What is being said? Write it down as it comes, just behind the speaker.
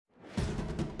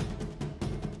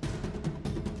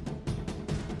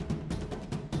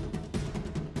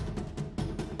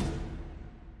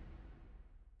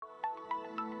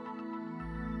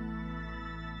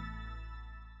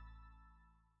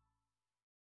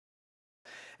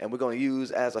And we're going to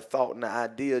use as a thought and an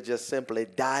idea just simply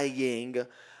dying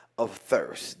of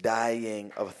thirst.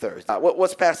 Dying of thirst.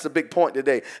 What's Pastor's big point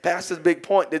today? Pastor's big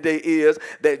point today is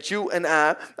that you and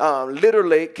I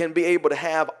literally can be able to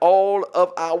have all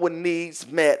of our needs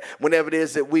met whenever it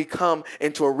is that we come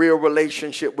into a real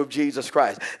relationship with Jesus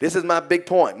Christ. This is my big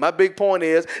point. My big point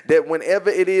is that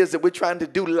whenever it is that we're trying to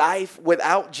do life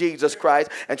without Jesus Christ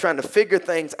and trying to figure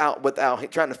things out without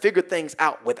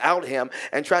him,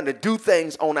 and trying to do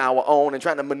things on our own and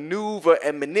trying to maneuver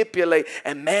and manipulate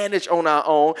and manage on our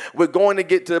own, we're going to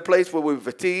get to the place where we're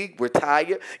fatigued, we're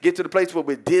tired, get to the place where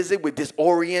we're dizzy, we're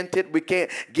disoriented, we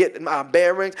can't get our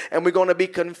bearings, and we're going to be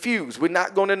confused. We're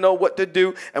not going to know what to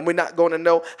do, and we're not going to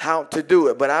know how to do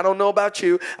it. But I don't know about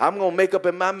you. I'm going to make up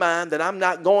in my mind that I'm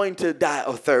not going to die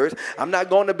of thirst. I'm not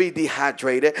going to be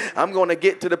dehydrated. I'm going to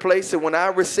get to the place that when I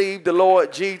receive the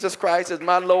Lord Jesus Christ as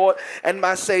my Lord and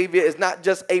my Savior, it's not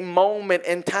just a moment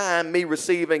in time me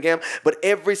receiving him, but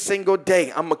every single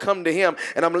day I'm going to come to him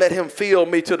and I'm going to let him fill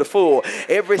me to the full.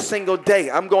 Every single day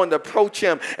I'm going to approach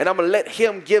him and I'm going to let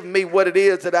him give me what it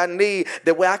is that I need,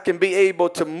 that way I can be able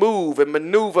to move and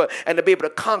maneuver and to be able to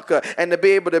conquer and to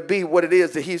be able to be what it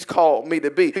is that he's called me to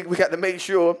be. We got to make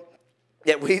sure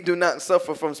that we do not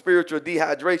suffer from spiritual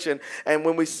dehydration. And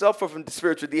when we suffer from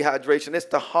spiritual dehydration, it's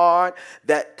the heart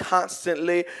that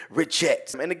constantly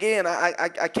rejects. And again,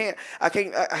 I can't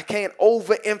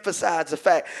overemphasize the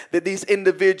fact that these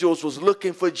individuals was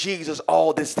looking for Jesus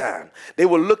all this time. They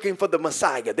were looking for the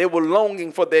Messiah. They were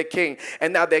longing for their king.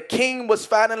 And now their king was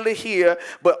finally here.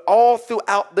 But all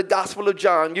throughout the Gospel of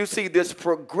John, you see this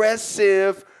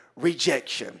progressive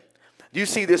rejection. You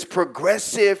see this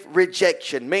progressive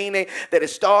rejection, meaning that it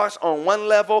starts on one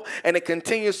level and it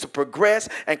continues to progress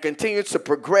and continues to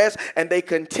progress, and they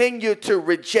continue to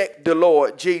reject the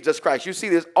Lord Jesus Christ. You see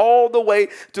this all the way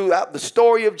throughout the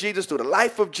story of Jesus, through the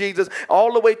life of Jesus,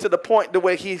 all the way to the point to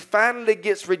where he finally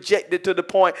gets rejected to the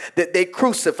point that they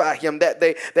crucify him, that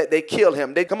they kill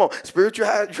him. Come on, spiritual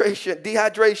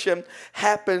dehydration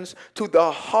happens to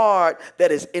the heart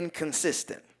that is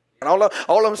inconsistent. And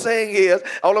all I'm saying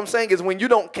is when you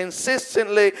don't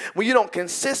consistently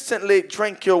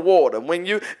drink your water, when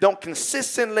you don't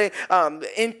consistently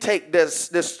intake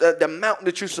the amount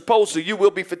that you're supposed to, you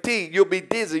will be fatigued, you'll be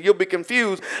dizzy, you'll be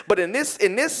confused. But in this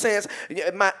sense,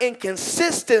 my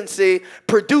inconsistency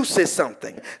produces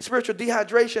something. Spiritual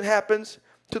dehydration happens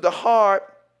to the heart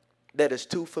that is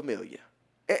too familiar.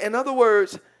 In other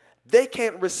words, they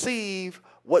can't receive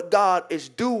what God is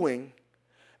doing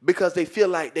because they feel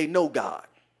like they know God.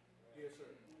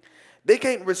 They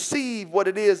can't receive what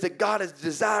it is that God is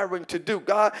desiring to do.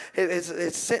 God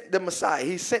has sent the Messiah.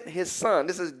 He sent his son.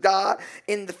 This is God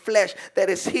in the flesh that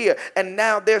is here. And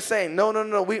now they're saying, no,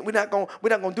 we're not going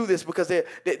to do this because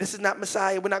this is not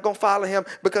Messiah. We're not going to follow him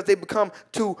because they become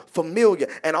too familiar.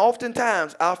 And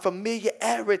oftentimes our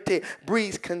familiarity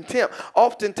breeds contempt.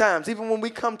 Oftentimes, even when we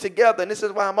come together, and this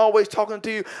is why I'm always talking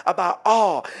to you about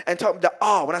awe and talking to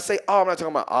awe. When I say awe, I'm not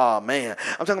talking about awe, man.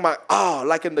 I'm talking about awe,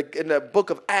 like in the book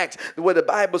of Acts, where the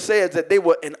Bible says that they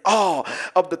were in awe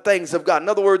of the things of God. In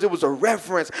other words, it was a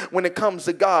reverence when it comes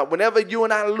to God. Whenever you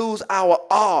and I lose our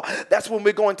awe, that's when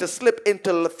we're going to slip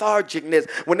into lethargicness.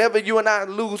 Whenever you and I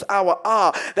lose our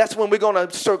awe, that's when we're going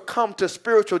to succumb to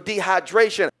spiritual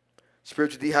dehydration.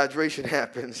 Spiritual dehydration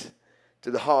happens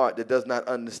to the heart that does not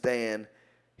understand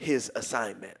his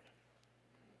assignment.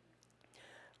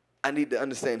 I need to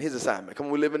understand his assignment. Come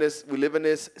on, we live in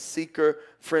this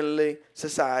seeker-friendly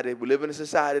society. We live in a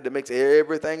society that makes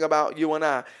everything about you and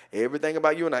I. Everything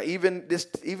about you and I. Even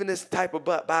this type of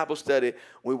Bible study,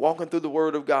 we're walking through the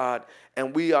Word of God,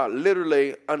 and we are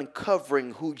literally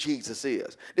uncovering who Jesus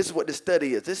is. This is what this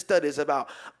study is. This study is about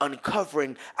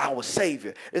uncovering our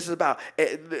Savior. This is about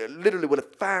literally with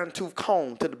a fine-tooth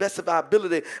comb, to the best of our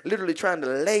ability, literally trying to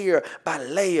layer by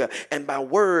layer and by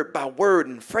word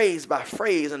and phrase by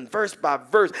phrase and verse by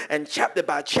verse and chapter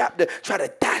by chapter, try to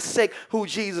dissect who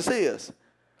Jesus is.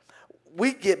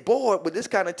 We get bored with this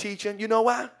kind of teaching. You know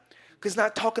why? Because it's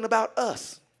not talking about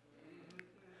us.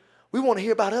 We want to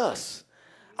hear about us.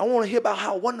 I want to hear about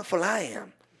how wonderful I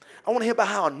am. I want to hear about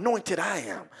how anointed I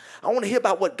am. I want to hear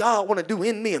about what God want to do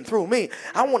in me and through me.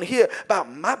 I want to hear about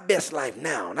my best life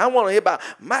now. And I want to hear about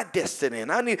my destiny.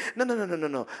 And I need, no.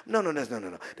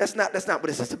 That's not what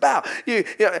this is about.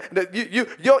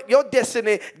 Your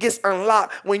destiny gets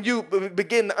unlocked when you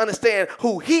begin to understand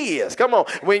who he is. Come on.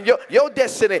 When your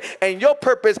destiny and your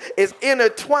purpose is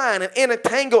intertwined and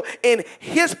intertangled in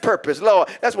his purpose, Lord.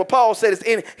 That's what Paul said. It's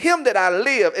in him that I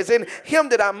live. It's in him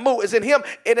that I move. It's in him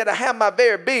and that I have my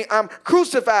very being. I'm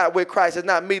crucified with Christ. It's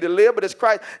not me to live, but it's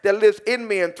Christ that lives in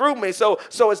me and through me. So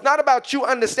it's not about you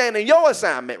understanding your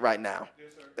assignment right now.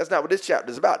 That's not what this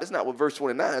chapter is about. That's not what verse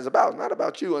 29 is about. It's not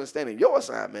about you understanding your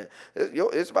assignment.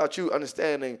 It's about you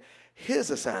understanding his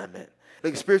assignment.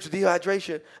 Look, spiritual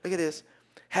dehydration, look at this,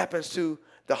 happens to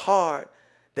the heart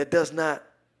that does not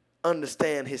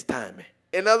understand his timing.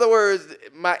 In other words,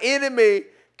 my enemy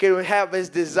can have his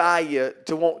desire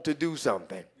to want to do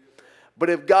something. But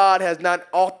if God has not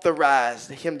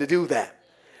authorized him to do that,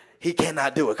 he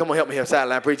cannot do it. Come on, help me here,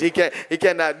 sideline preach. He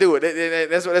cannot do it.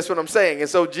 That's what I'm saying. And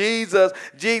so Jesus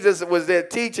was there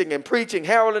teaching and preaching,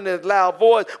 heralding with a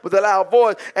loud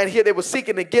voice. And here they were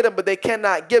seeking to get him, but they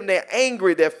cannot get him. They're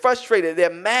angry, they're frustrated,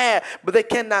 they're mad, but they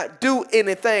cannot do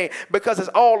anything because it's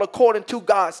all according to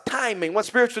God's timing. When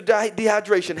spiritual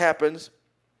dehydration happens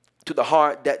to the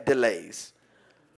heart that delays,